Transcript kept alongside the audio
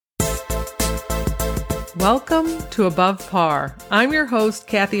Welcome to Above Par. I'm your host,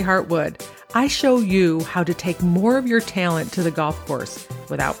 Kathy Hartwood. I show you how to take more of your talent to the golf course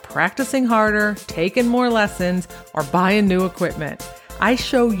without practicing harder, taking more lessons, or buying new equipment. I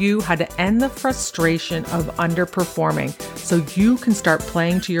show you how to end the frustration of underperforming so you can start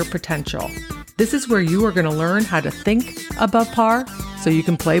playing to your potential. This is where you are going to learn how to think above par so you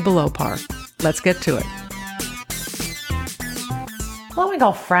can play below par. Let's get to it. Hello, my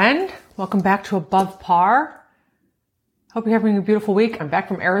golf friend. Welcome back to Above Par. Hope you're having a beautiful week. I'm back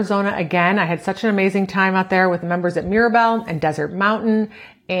from Arizona again. I had such an amazing time out there with the members at Mirabel and Desert Mountain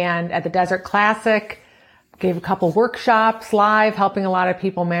and at the Desert Classic. Gave a couple workshops live, helping a lot of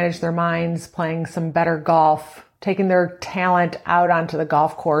people manage their minds, playing some better golf, taking their talent out onto the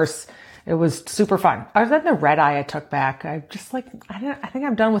golf course. It was super fun. Other than the red eye I took back, I think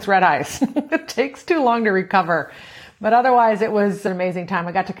I'm done with red eyes. It takes too long to recover. But otherwise, it was an amazing time.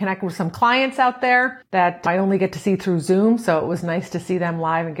 I got to connect with some clients out there that I only get to see through Zoom. So it was nice to see them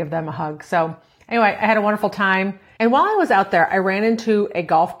live and give them a hug. So anyway, I had a wonderful time. And while I was out there, I ran into a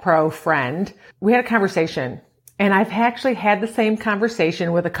golf pro friend. We had a conversation. And I've actually had the same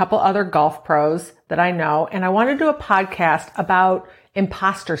conversation with a couple other golf pros that I know. And I want to do a podcast about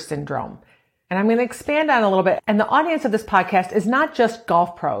imposter syndrome. And I'm going to expand on it a little bit. And the audience of this podcast is not just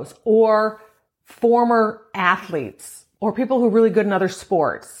golf pros or former athletes or people who are really good in other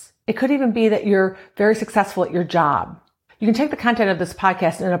sports. It could even be that you're very successful at your job. You can take the content of this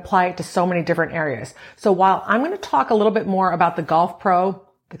podcast and apply it to so many different areas. So while I'm going to talk a little bit more about the golf pro,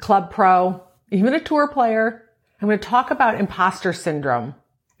 the club pro, even a tour player, I'm going to talk about imposter syndrome.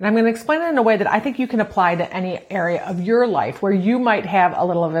 And I'm going to explain it in a way that I think you can apply to any area of your life where you might have a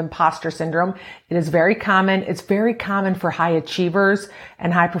little of imposter syndrome. It is very common. It's very common for high achievers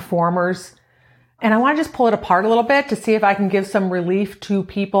and high performers. And I want to just pull it apart a little bit to see if I can give some relief to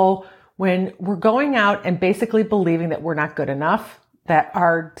people when we're going out and basically believing that we're not good enough, that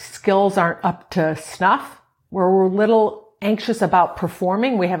our skills aren't up to snuff, where we're a little anxious about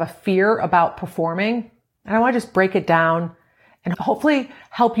performing. We have a fear about performing. And I want to just break it down and hopefully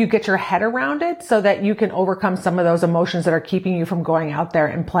help you get your head around it so that you can overcome some of those emotions that are keeping you from going out there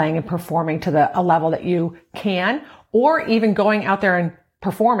and playing and performing to a level that you can, or even going out there and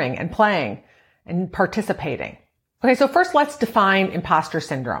performing and playing and participating. Okay, so first let's define imposter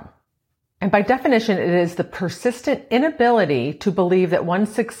syndrome. And by definition, it is the persistent inability to believe that one's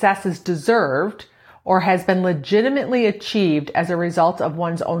success is deserved or has been legitimately achieved as a result of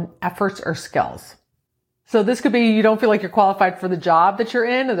one's own efforts or skills. So this could be you don't feel like you're qualified for the job that you're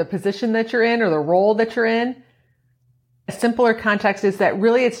in or the position that you're in or the role that you're in. A simpler context is that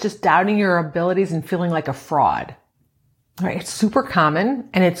really it's just doubting your abilities and feeling like a fraud. All right, it's super common,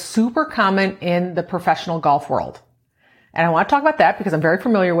 and it's super common in the professional golf world. And I want to talk about that because I'm very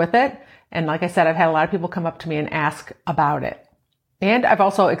familiar with it. And like I said, I've had a lot of people come up to me and ask about it. And I've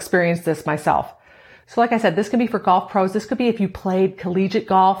also experienced this myself. So like I said, this can be for golf pros. This could be if you played collegiate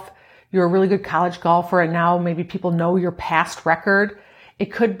golf, you're a really good college golfer, and now maybe people know your past record.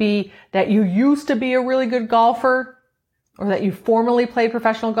 It could be that you used to be a really good golfer, or that you formerly played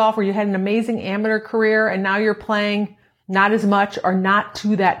professional golf, or you had an amazing amateur career, and now you're playing not as much or not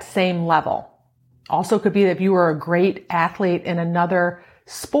to that same level. Also could be that if you were a great athlete in another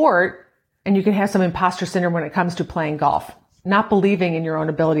sport and you can have some imposter syndrome when it comes to playing golf, not believing in your own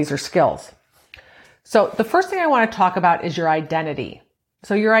abilities or skills. So the first thing I want to talk about is your identity.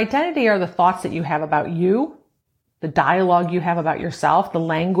 So your identity are the thoughts that you have about you, the dialogue you have about yourself, the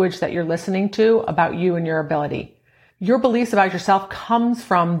language that you're listening to about you and your ability. Your beliefs about yourself comes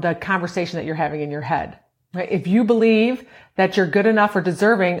from the conversation that you're having in your head. Right? If you believe that you're good enough or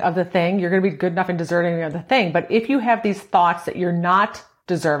deserving of the thing, you're going to be good enough and deserving of the thing. But if you have these thoughts that you're not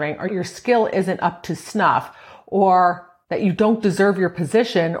deserving or your skill isn't up to snuff or that you don't deserve your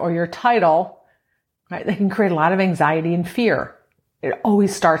position or your title, right, they can create a lot of anxiety and fear. It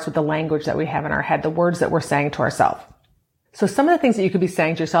always starts with the language that we have in our head, the words that we're saying to ourselves. So some of the things that you could be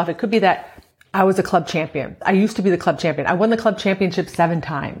saying to yourself, it could be that I was a club champion. I used to be the club champion. I won the club championship 7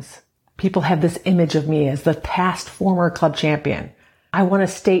 times. People have this image of me as the past former club champion. I won a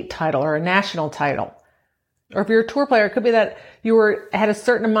state title or a national title. Or if you're a tour player, it could be that you had a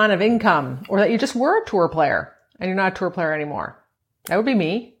certain amount of income or that you just were a tour player and you're not a tour player anymore. That would be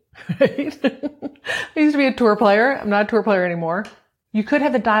me. Right? I used to be a tour player. I'm not a tour player anymore. You could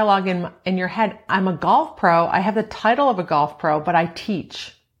have the dialogue in your head. I'm a golf pro. I have the title of a golf pro, but I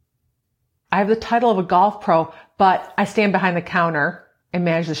teach. I have the title of a golf pro, but I stand behind the counter and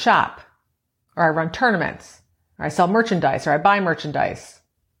manage the shop. Or I run tournaments, or I sell merchandise, or I buy merchandise.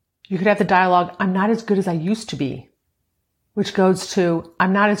 You could have the dialogue, I'm not as good as I used to be, which goes to,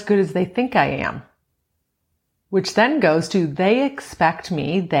 I'm not as good as they think I am. which then goes to they expect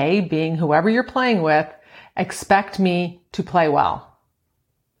me, they being whoever you're playing with, expect me to play well.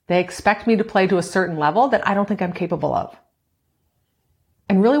 They expect me to play to a certain level that I don't think I'm capable of.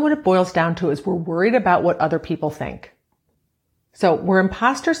 And really what it boils down to is we're worried about what other people think. So where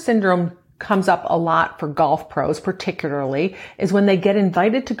imposter syndrome comes up a lot for golf pros particularly is when they get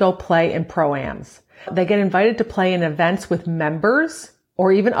invited to go play in pro-ams. They get invited to play in events with members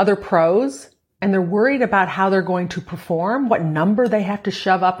or even other pros, and they're worried about how they're going to perform, what number they have to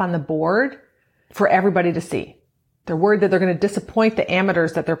shove up on the board for everybody to see. They're worried that they're going to disappoint the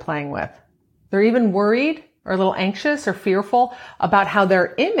amateurs that they're playing with. They're even worried or a little anxious or fearful about how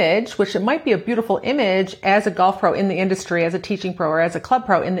their image, which it might be a beautiful image as a golf pro in the industry, as a teaching pro, or as a club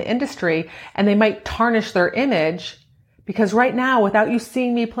pro in the industry, and they might tarnish their image because right now, without you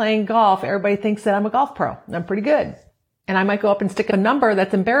seeing me playing golf, everybody thinks that I'm a golf pro and I'm pretty good. And I might go up and stick a number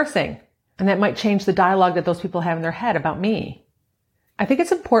that's embarrassing, and that might change the dialogue that those people have in their head about me. I think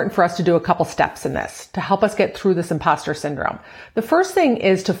it's important for us to do a couple steps in this to help us get through this imposter syndrome. The first thing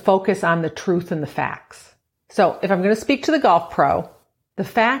is to focus on the truth and the facts. So if I'm going to speak to the golf pro, the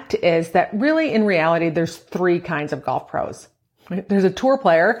fact is that really in reality, there's three kinds of golf pros. There's a tour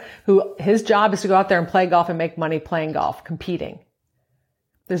player who his job is to go out there and play golf and make money playing golf, competing.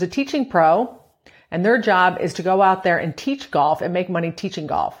 There's a teaching pro, and their job is to go out there and teach golf and make money teaching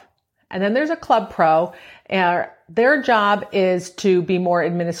golf. And then there's a club pro, and their job is to be more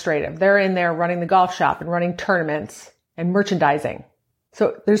administrative. They're in there running the golf shop and running tournaments and merchandising.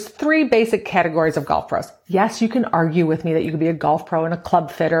 So there's three basic categories of golf pros. Yes, you can argue with me that you could be a golf pro and a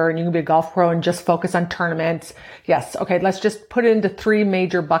club fitter, and you can be a golf pro and just focus on tournaments. Yes. Okay. Let's just put it into three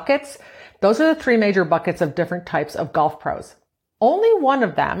major buckets. Those are the three major buckets of different types of golf pros. Only one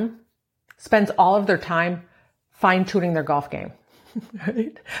of them spends all of their time fine-tuning their golf game,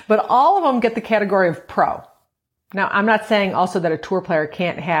 right? But all of them get the category of pro. Now, I'm not saying also that a tour player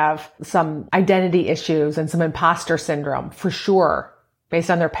can't have some identity issues and some imposter syndrome, for sure, based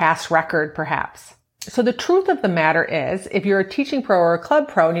on their past record, perhaps. So the truth of the matter is, if you're a teaching pro or a club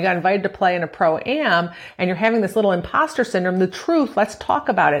pro and you got invited to play in a pro-am and you're having this little imposter syndrome, the truth, let's talk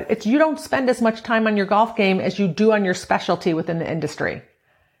about it. It's you don't spend as much time on your golf game as you do on your specialty within the industry.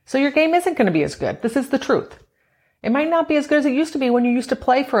 So your game isn't going to be as good. This is the truth. It might not be as good as it used to be when you used to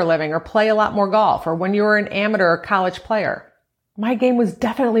play for a living or play a lot more golf, or when you were an amateur or college player. My game was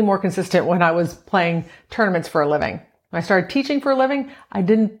definitely more consistent when I was playing tournaments for a living. When I started teaching for a living, I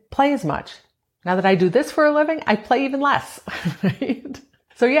didn't play as much. Now that I do this for a living, I play even less. Right?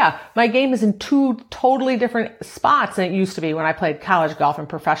 So yeah, my game is in two totally different spots than it used to be when I played college golf and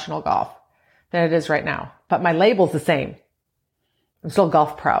professional golf than it is right now. But my label's the same. I'm still a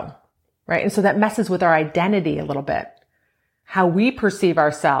golf pro, right? And so that messes with our identity a little bit. How we perceive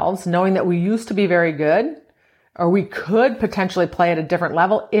ourselves, knowing that we used to be very good, or we could potentially play at a different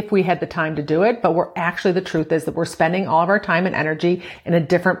level if we had the time to do it. But the truth is that we're spending all of our time and energy in a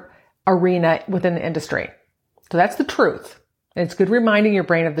different arena within the industry. So that's the truth. And it's good reminding your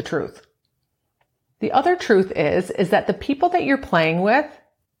brain of the truth. The other truth is that the people that you're playing with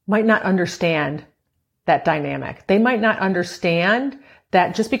might not understand that dynamic. They might not understand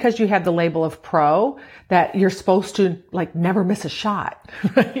that just because you have the label of pro, that you're supposed to never miss a shot,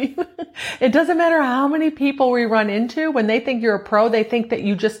 right? It doesn't matter how many people we run into. When they think you're a pro, they think that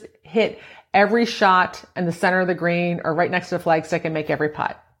you just hit every shot in the center of the green or right next to the flagstick and make every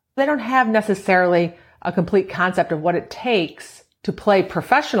putt. They don't have necessarily a complete concept of what it takes to play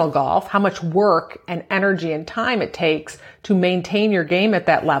professional golf, how much work and energy and time it takes to maintain your game at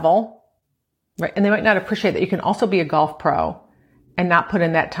that level, right? And they might not appreciate that you can also be a golf pro and not put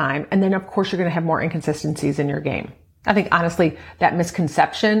in that time. And then of course you're going to have more inconsistencies in your game. I think honestly, that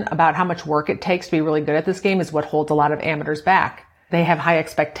misconception about how much work it takes to be really good at this game is what holds a lot of amateurs back. They have high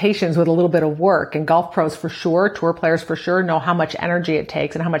expectations with a little bit of work, and golf pros for sure, tour players for sure know how much energy it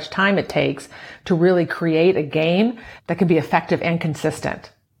takes and how much time it takes to really create a game that can be effective and consistent.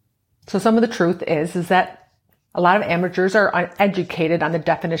 So some of the truth is that a lot of amateurs are uneducated on the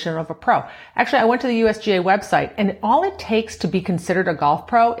definition of a pro. Actually, I went to the USGA website, and all it takes to be considered a golf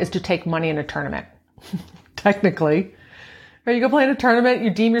pro is to take money in a tournament. Technically. Or you go play in a tournament, you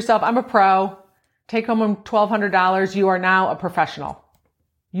deem yourself, I'm a pro, take home $1,200, you are now a professional.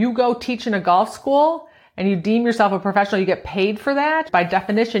 You go teach in a golf school and you deem yourself a professional, you get paid for that. By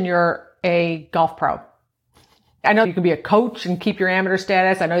definition, you're a golf pro. I know you can be a coach and keep your amateur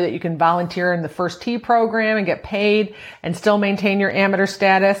status. I know that you can volunteer in the First Tee program and get paid and still maintain your amateur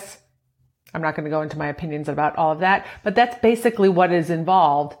status. I'm not going to go into my opinions about all of that, but that's basically what is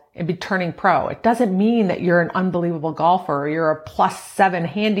involved in be turning pro. It doesn't mean that you're an unbelievable golfer or you're a +7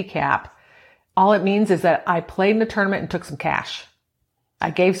 handicap. All it means is that I played in a tournament and took some cash.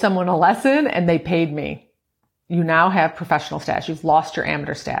 I gave someone a lesson and they paid me. You now have professional status. You've lost your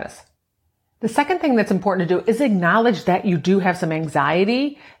amateur status. The second thing that's important to do is acknowledge that you do have some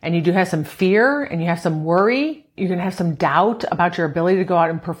anxiety and you do have some fear and you have some worry. You're going to have some doubt about your ability to go out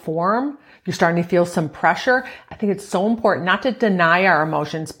and perform. You're starting to feel some pressure. I think it's so important not to deny our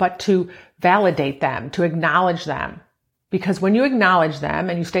emotions, but to validate them, to acknowledge them. Because when you acknowledge them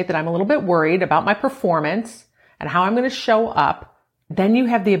and you state that I'm a little bit worried about my performance and how I'm going to show up, then you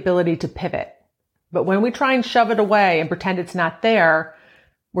have the ability to pivot. But when we try and shove it away and pretend it's not there,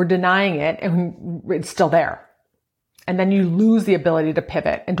 we're denying it and it's still there. And then you lose the ability to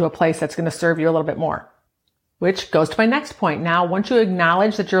pivot into a place that's going to serve you a little bit more. Which goes to my next point. Now, once you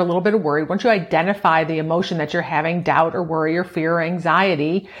acknowledge that you're a little bit worried, once you identify the emotion that you're having, doubt or worry or fear or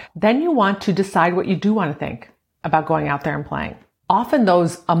anxiety, then you want to decide what you do want to think about going out there and playing. Often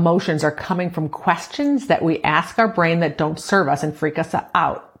those emotions are coming from questions that we ask our brain that don't serve us and freak us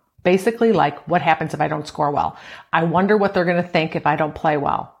out. Basically, like, what happens if I don't score well? I wonder what they're going to think if I don't play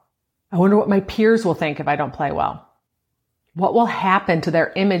well. I wonder what my peers will think if I don't play well. What will happen to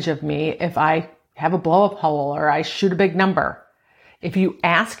their image of me if I have a blow-up hole or I shoot a big number? If you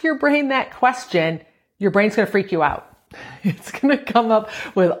ask your brain that question, your brain's going to freak you out. It's going to come up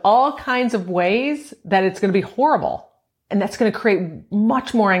with all kinds of ways that it's going to be horrible. And that's going to create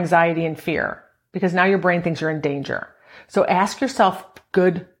much more anxiety and fear because now your brain thinks you're in danger. So ask yourself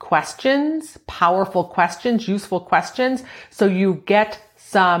good questions, powerful questions, useful questions, so you get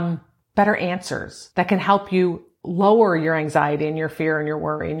some better answers that can help you lower your anxiety and your fear and your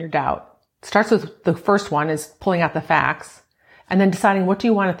worry and your doubt. It starts with the first one is pulling out the facts and then deciding what do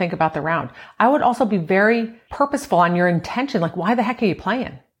you want to think about the round. I would also be very purposeful on your intention. Like, why the heck are you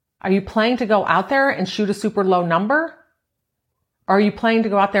playing? Are you playing to go out there and shoot a super low number? Or are you playing to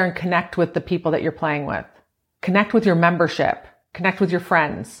go out there and connect with the people that you're playing with? Connect with your membership. Connect with your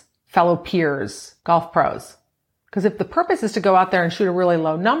friends, fellow peers, golf pros. Because if the purpose is to go out there and shoot a really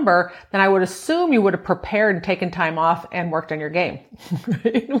low number, then I would assume you would have prepared and taken time off and worked on your game,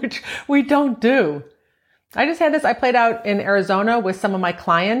 which we don't do. I just had this. I played out in Arizona with some of my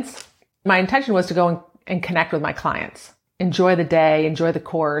clients. My intention was to go and connect with my clients, enjoy the day, enjoy the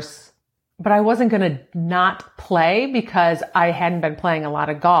course. But I wasn't going to not play because I hadn't been playing a lot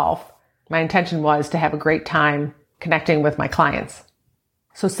of golf. My intention was to have a great time connecting with my clients.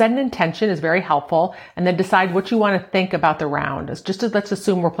 So set an intention is very helpful and then decide what you want to think about the round. Let's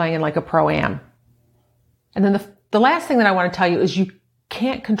assume we're playing in like a pro-am. And then the last thing that I want to tell you is you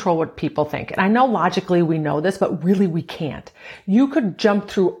can't control what people think. And I know logically we know this, but really we can't. You could jump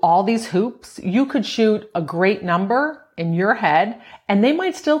through all these hoops. You could shoot a great number in your head and they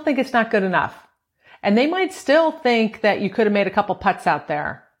might still think it's not good enough. And they might still think that you could have made a couple putts out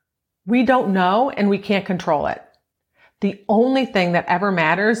there. We don't know and we can't control it. The only thing that ever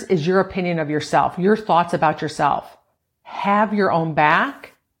matters is your opinion of yourself, your thoughts about yourself. Have your own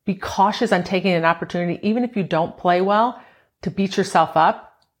back. Be cautious on taking an opportunity, even if you don't play well, to beat yourself up.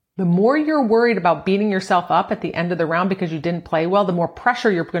 The more you're worried about beating yourself up at the end of the round because you didn't play well, the more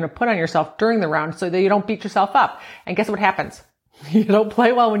pressure you're going to put on yourself during the round so that you don't beat yourself up. And guess what happens? You don't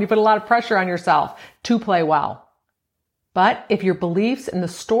play well when you put a lot of pressure on yourself to play well. But if your beliefs and the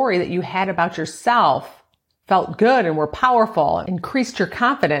story that you had about yourself felt good and were powerful, increased your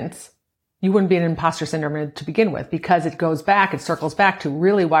confidence, you wouldn't be in imposter syndrome to begin with because it circles back to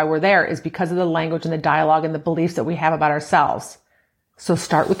really why we're there is because of the language and the dialogue and the beliefs that we have about ourselves. So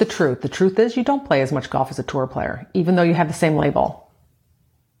start with the truth. The truth is you don't play as much golf as a tour player, even though you have the same label.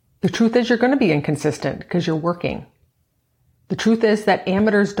 The truth is you're going to be inconsistent because you're working. The truth is that a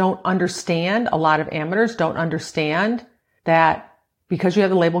lot of amateurs don't understand that because you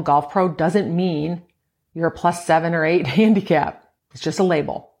have the label golf pro doesn't mean you're a +7 or 8 handicap. It's just a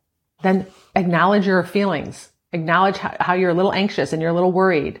label. Then acknowledge your feelings. Acknowledge how you're a little anxious and you're a little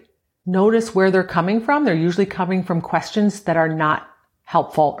worried. Notice where they're coming from. They're usually coming from questions that are not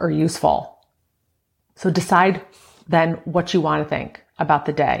helpful or useful. So decide then what you want to think about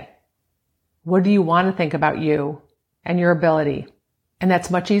the day. What do you want to think about you and your ability? And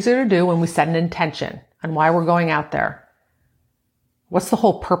that's much easier to do when we set an intention on why we're going out there. What's the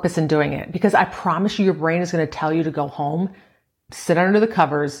whole purpose in doing it? Because I promise you, your brain is going to tell you to go home, sit under the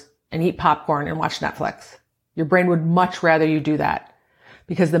covers and eat popcorn and watch Netflix. Your brain would much rather you do that.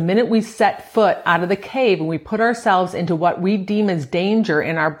 Because the minute we set foot out of the cave and we put ourselves into what we deem as danger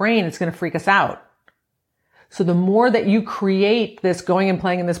in our brain, it's going to freak us out. So the more that you create this going and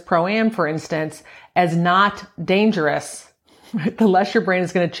playing in this pro-am, for instance, as not dangerous, the less your brain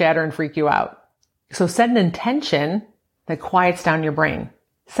is going to chatter and freak you out. So set an intention that quiets down your brain.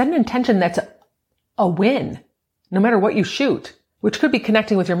 Set an intention that's a win, no matter what you shoot, which could be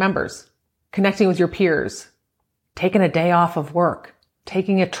connecting with your members, connecting with your peers, taking a day off of work,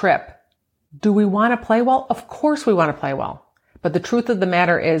 taking a trip. Do we want to play well? Of course we want to play well. But the truth of the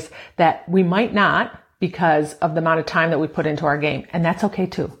matter is that we might not because of the amount of time that we put into our game. And that's okay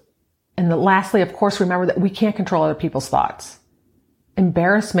too. And lastly, of course, remember that we can't control other people's thoughts.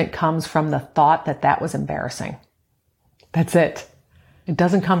 Embarrassment comes from the thought that that was embarrassing. That's it. It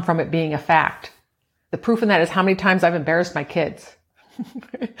doesn't come from it being a fact. The proof in that is how many times I've embarrassed my kids.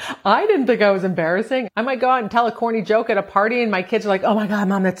 I didn't think I was embarrassing. I might go out and tell a corny joke at a party and my kids are like, "Oh my God,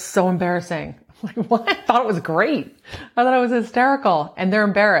 Mom, that's so embarrassing." I'm like, what? I thought it was great. I thought it was hysterical. And they're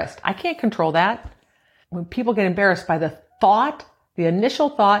embarrassed. I can't control that. When people get embarrassed by the thought, the initial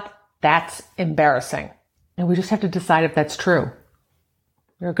thought, that's embarrassing. And we just have to decide if that's true.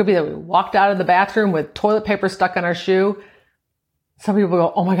 Or it could be that we walked out of the bathroom with toilet paper stuck on our shoe. Some people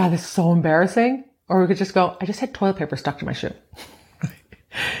go, "Oh my God, this is so embarrassing." Or we could just go, "I just had toilet paper stuck to my shoe."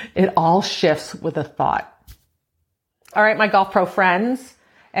 It all shifts with a thought. All right, my golf pro friends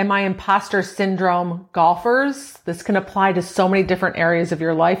and my imposter syndrome golfers, this can apply to so many different areas of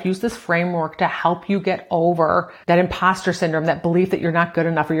your life. Use this framework to help you get over that imposter syndrome, that belief that you're not good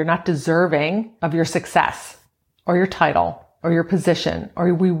enough or you're not deserving of your success or your title or your position,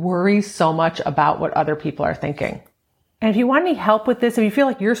 or we worry so much about what other people are thinking. And if you want any help with this, if you feel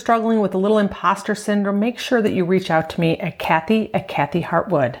like you're struggling with a little imposter syndrome, make sure that you reach out to me at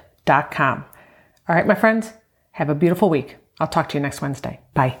Kathy@kathyhartwood.com. All right, my friends, have a beautiful week. I'll talk to you next Wednesday.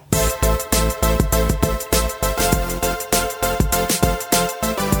 Bye.